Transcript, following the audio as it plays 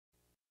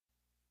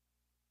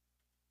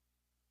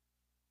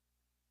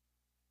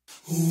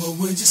What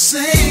would you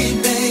say,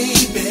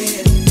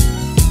 baby,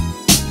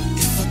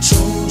 if I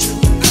told you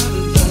I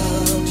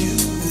loved you?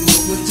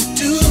 What would you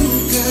do,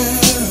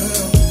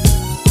 girl,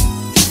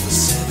 if I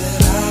said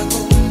that I go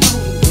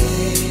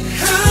nowhere?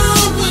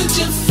 How would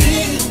you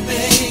feel,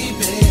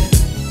 baby,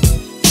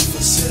 if I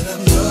said I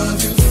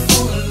love you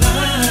for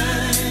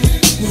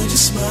life? Would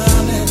you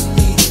smile at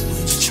me?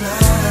 Would you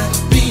try to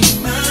be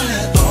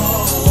my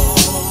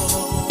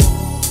all?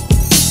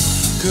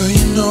 Girl,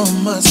 you know I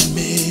must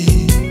admit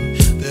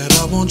that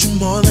I want you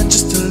more than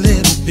just a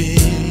little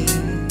bit.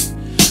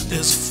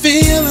 There's a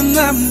feeling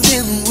I'm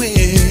dealing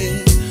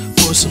with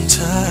for some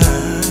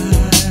time.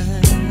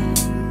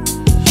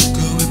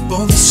 Girl, we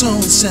both are so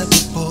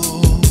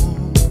inseparable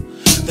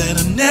that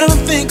I never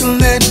think of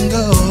letting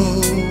go.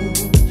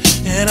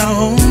 And I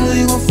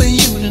only want for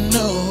you to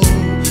know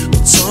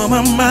what's on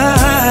my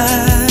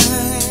mind.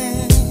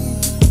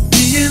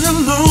 Being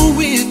alone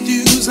with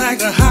you's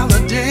like a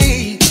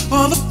holiday,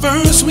 or the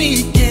first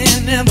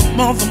weekend in the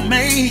month of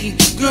May.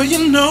 Girl,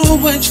 you know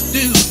what you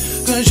do,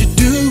 'cause you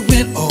do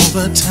it all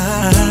the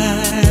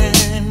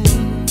time.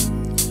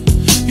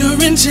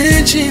 Your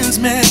intentions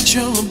match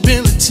your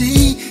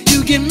ability.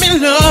 You give me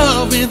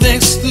love with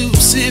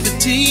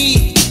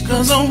exclusivity,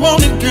 'cause I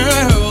want it,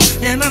 girl,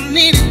 and I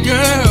need it,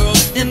 girl,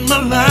 in my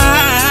life.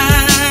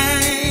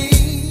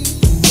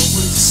 What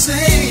would you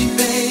say,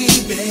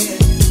 baby,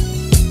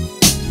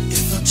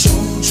 if I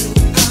told you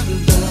I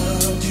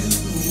loved you?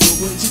 What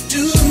would you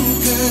do,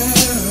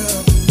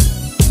 girl,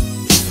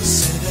 if I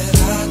said that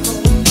I go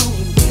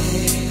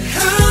nowhere?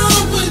 How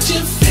would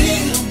you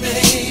feel,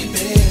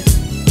 baby,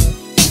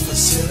 if I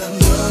said I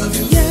love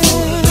you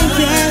for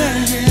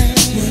life?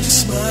 Would you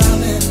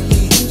smile at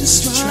me? Would you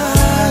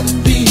try to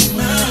be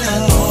my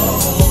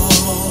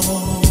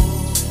all?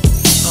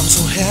 I'm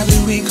so happy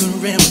we could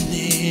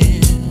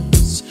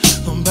reminisce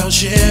about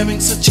sharing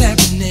such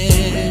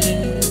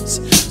happiness.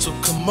 So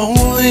come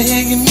on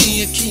and give me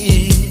a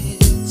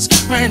kiss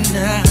right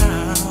now.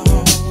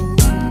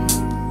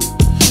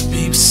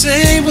 Baby,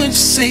 say what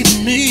you say to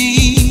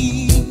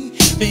me.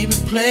 Baby,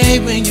 play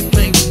when you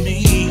play with me.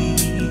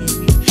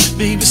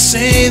 Baby,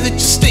 say that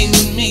you stay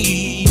with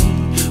me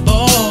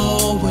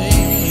always.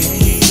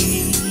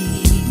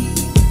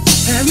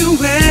 Have you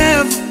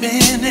ever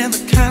been in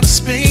the kind of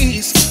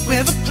space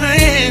where the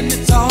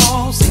planets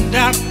all seem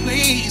out of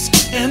place,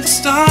 and the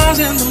stars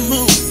and the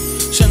moon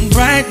shine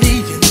brightly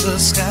in the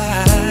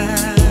sky,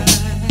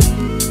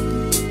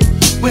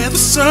 where the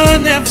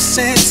sun never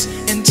sets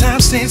and time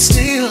stands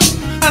still?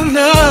 I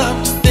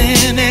loved you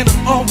then and I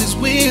always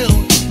will.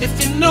 If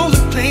you know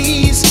the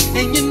place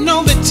and you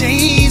know the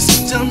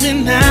taste, tell me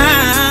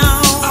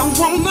now. I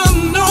wanna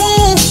know.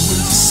 What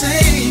would you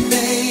say,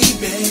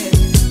 baby,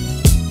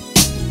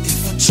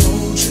 if I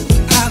told you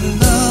I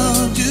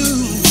loved you?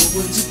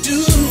 What would you do,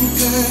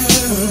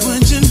 girl? What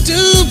would you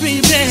do,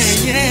 baby?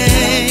 Yeah.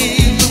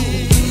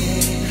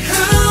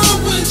 How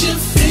would you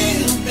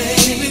feel,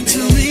 baby?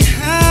 Tell me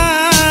how.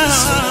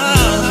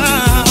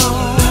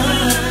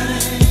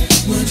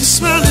 Would you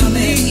smile at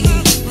me?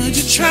 Would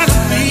you try to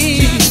be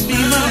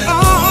my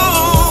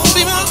own,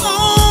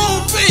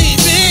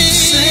 baby?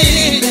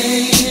 Say,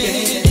 baby.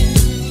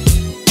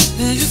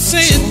 Would you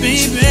say it,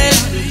 baby?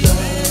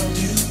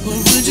 What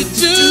would you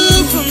do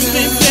for me,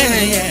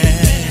 baby? Yeah.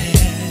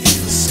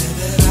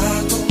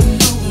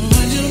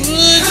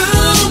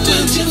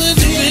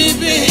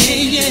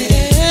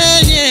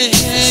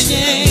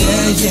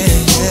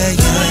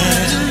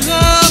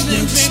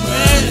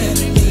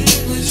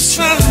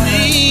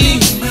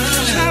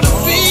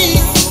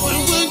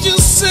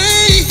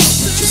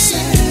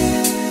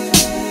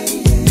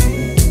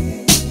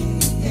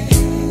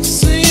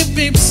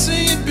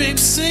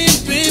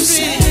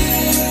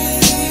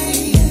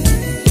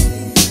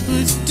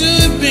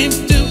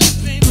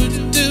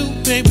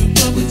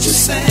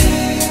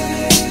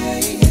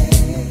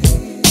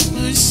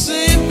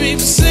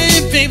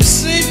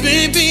 Say,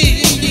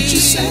 baby,